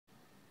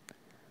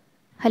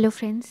Hello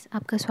friends,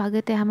 आपका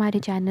स्वागत है हमारे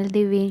चैनल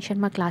देवेन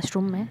शर्मा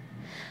क्लासरूम में।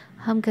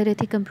 हम कर रहे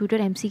थे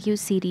कंप्यूटर MCQ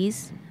सीरीज़,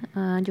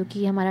 जो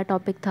कि हमारा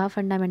टॉपिक था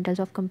फंडामेंटल्स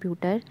ऑफ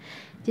कंप्यूटर,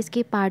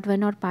 जिसके पार्ट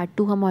 1 और पार्ट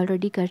 2 हम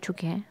ऑलरेडी कर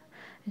चुके हैं।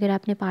 अगर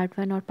आपने पार्ट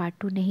 1 और पार्ट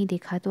 2 नहीं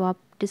देखा तो आप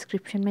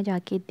डिस्क्रिप्शन में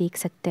जाके देख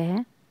सकते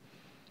हैं।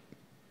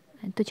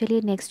 तो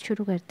चलिए नेक्स्ट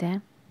शुरू करते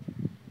हैं।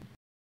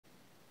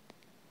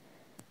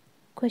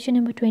 क्वेश्चन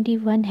नंबर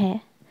 21 है,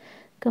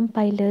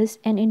 compilers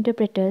and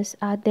interpreters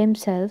are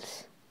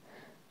themselves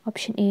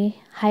option A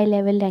high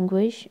level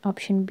language,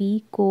 option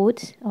B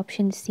codes,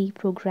 option C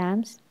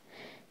programs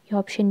या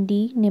ऑप्शन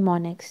डी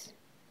निमोनिक्स।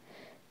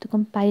 तो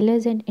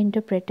कंपाइलर्स एंड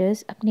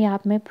इंटरप्रेटर्स अपने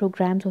आप में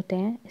प्रोग्राम्स होते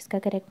हैं। इसका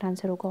करेक्ट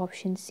आंसर होगा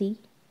option C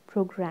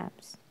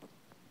programs.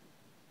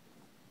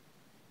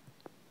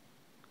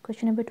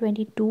 Question number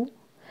 22,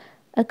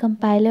 a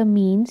compiler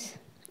means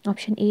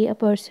option A a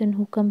person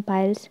who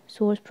compiles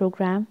source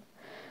program,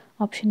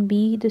 option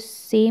be the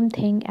same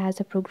thing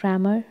as a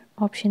programmer,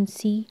 option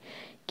C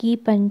key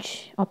punch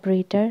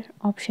operator,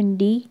 option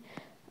D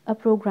a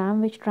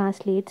program which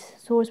translates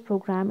source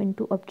program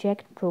into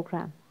object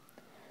program।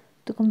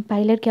 तो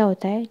compiler क्या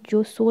होता है?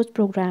 जो source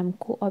program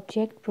को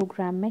object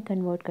programme में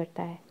convert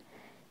करता है।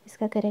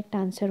 इसका करेक्ट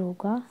आंसर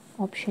होगा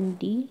option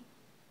D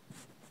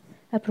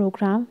a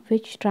program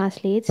which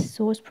translates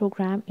source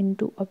program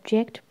into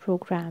object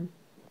program।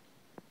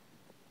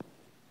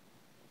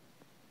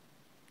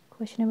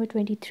 Question number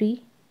 23,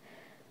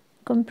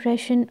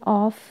 compression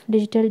of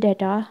digital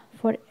data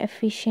for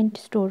efficient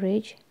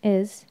storage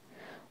is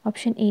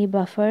option A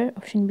buffer,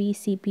 option B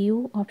CPU,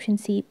 option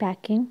C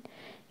packing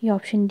या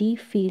option D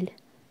field.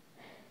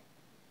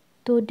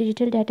 तो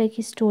digital data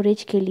की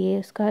storage के लिए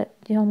उसका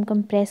जो हम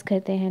compress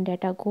करते हैं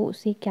डाटा को,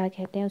 उसे क्या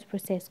कहते हैं? उस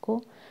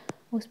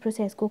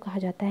प्रोसेस को कहा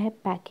जाता है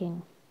packing.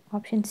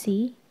 Option C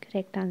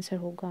correct answer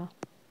होगा।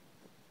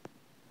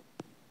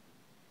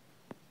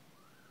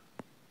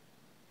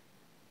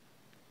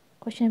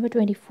 Question number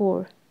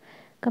 24,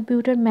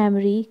 computer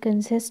memory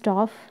consist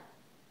of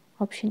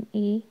option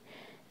A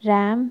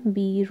RAM,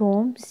 B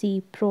ROM, C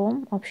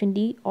prom, option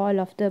D all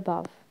of the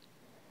above.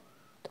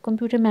 तो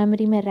कंप्यूटर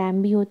मेमोरी में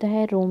रैम भी होता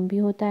है, रोम भी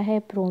होता है,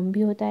 प्रोम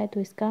भी होता है। तो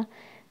इसका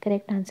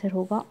करेक्ट आंसर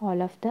होगा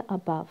all of the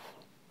above.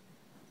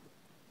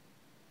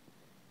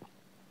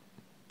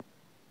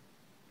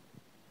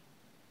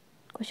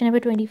 Question number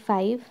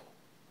 25,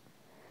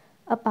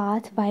 a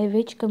path by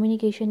which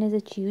communication is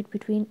achieved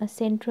between a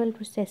central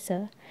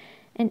processor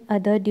and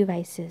other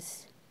devices।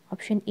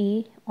 Option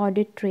A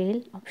audit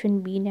trail, option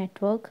B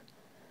network,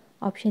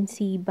 option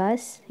C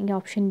बस या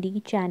option D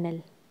channel.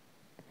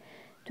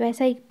 तो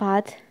ऐसा एक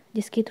path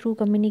जिसके through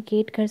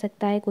communicate कर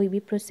सकता है कोई भी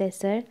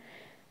प्रोसेसर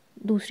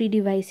दूसरी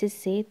डिवाइसेस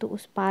से, तो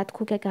उस पाथ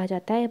को क्या कहा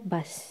जाता है?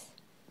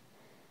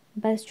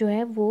 बस जो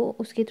है वो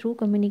उसके थ्रू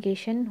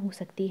कम्युनिकेशन हो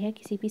सकती है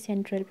किसी भी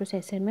सेंट्रल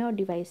प्रोसेसर में और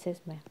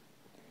डिवाइसेस में।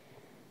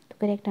 तो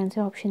करेक्ट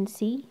आंसर ऑप्शन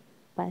सी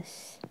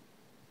बस।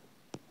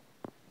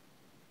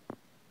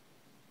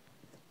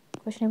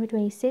 Question number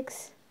 26,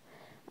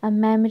 a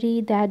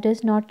memory that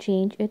does not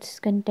change it's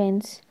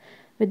contents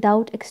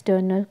without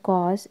external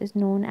cause is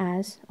known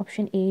as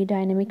option A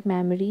dynamic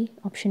memory,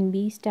 option B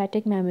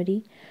static memory,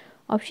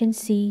 option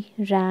C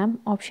RAM,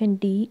 option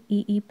D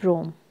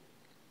EEPROM।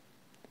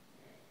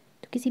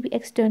 तो किसी भी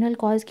external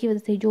cause की वजह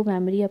से जो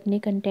memory अपने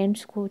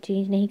contents को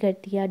change नहीं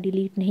करती या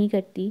डिलीट नहीं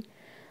करती,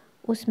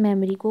 उस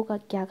मेमोरी को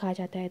क्या कहा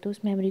जाता है? तो उस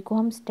मेमोरी को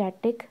हम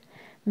स्टैटिक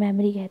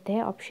मेमोरी कहते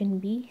हैं। ऑप्शन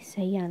बी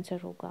सही आंसर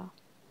होगा।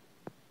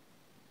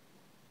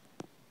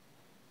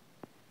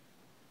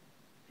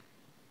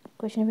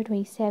 Question number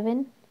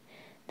 27,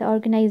 the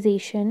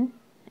organization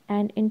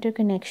and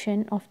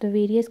interconnection of the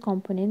various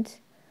components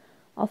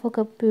of a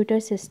computer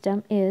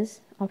system is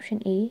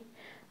option A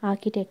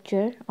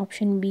architecture,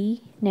 option B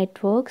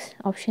networks,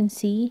 option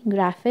C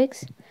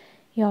graphics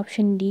या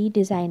option D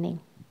designing।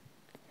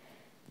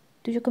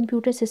 तो जो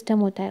computer system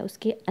होता है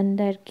उसके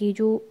अंदर के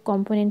जो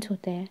कंपोनेंट्स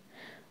होते हैं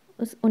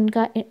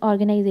उनका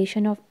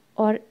ऑर्गेनाइजेशन ऑफ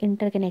और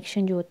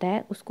इंटरकनेक्शन जो होता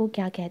है उसको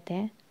क्या कहते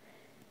हैं?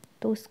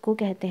 तो उसको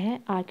कहते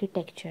हैं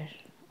architecture.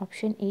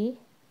 Option A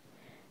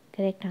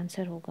correct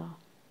answer होगा।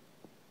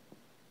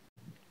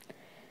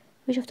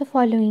 Which of the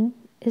following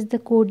is the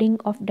coding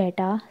of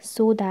data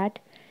so that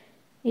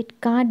it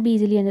can't be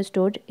easily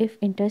understood if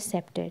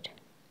intercepted.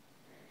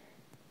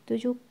 तो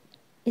जो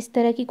इस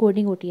तरह की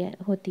कोडिंग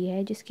होती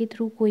है जिसके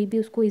थ्रू कोई भी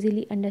उसको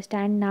इजीली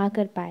अंडरस्टैंड ना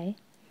कर पाए,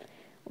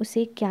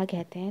 उसे क्या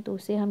कहते हैं? तो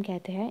उसे हम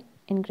कहते हैं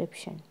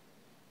इनक्रिप्शन।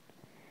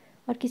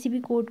 और किसी भी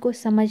कोड को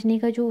समझने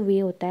का जो वे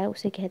होता है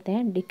उसे कहते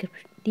हैं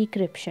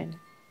डिक्रिप्शन।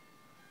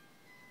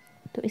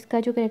 तो इसका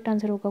जो करेक्ट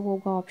आंसर होगा वो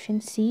होगा option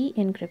C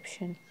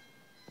encryption.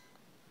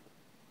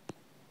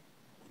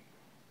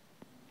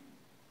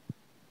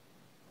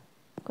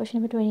 Question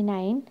number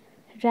 29,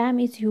 RAM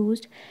is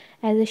used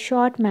as a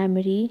short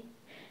memory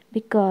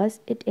because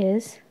it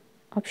is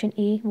option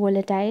A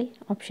volatile,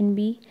 option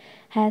B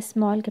has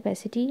small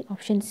capacity,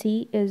 option C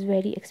is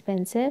very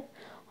expensive,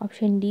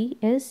 option D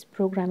is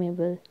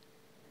programmable.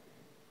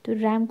 तो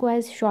RAM को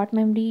as short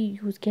memory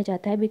use किया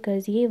जाता है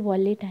because ये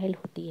volatile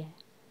होती है।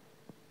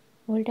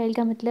 Volatile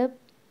का मतलब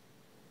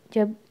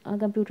जब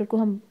कंप्यूटर को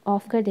हम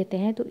ऑफ़ कर देते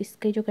हैं तो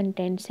इसके जो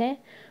कंटेंट्स हैं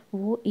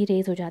वो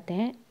इरेज हो जाते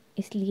हैं,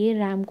 इसलिए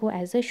रैम को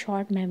as a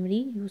short memory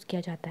use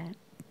किया जाता है।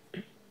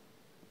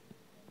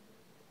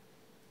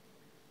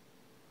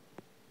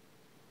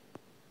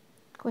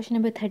 Question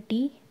number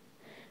 30,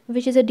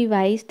 which is a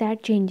device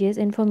that changes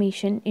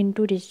information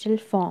into digital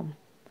form?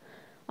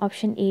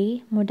 Option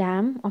A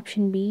modem,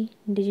 option B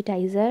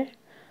digitiser,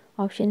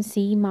 option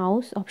sea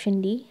mouse,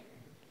 option D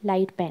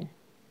light pen.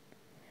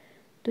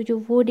 तो जो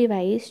वो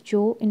device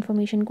जो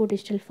information को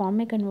digital form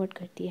में convert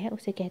करती है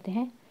उसे कहते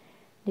हैं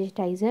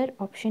digitiser.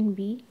 Option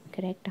B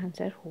correct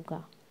answer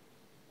होगा।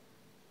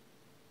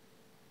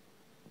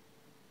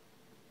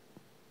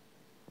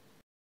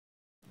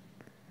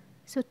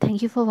 So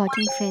thank you for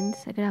watching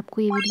friends. अगर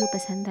आपको ये वीडियो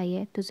पसंद आई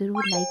है तो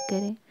ज़रूर लाइक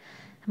करें,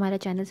 हमारा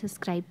चैनल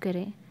सब्सक्राइब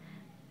करें,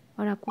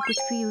 और आपको कुछ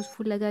भी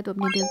यूज़फुल लगा तो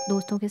अपने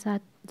दोस्तों के साथ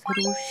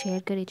ज़रूर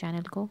शेयर करें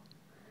चैनल को।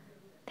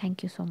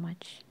 Thank you so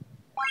much.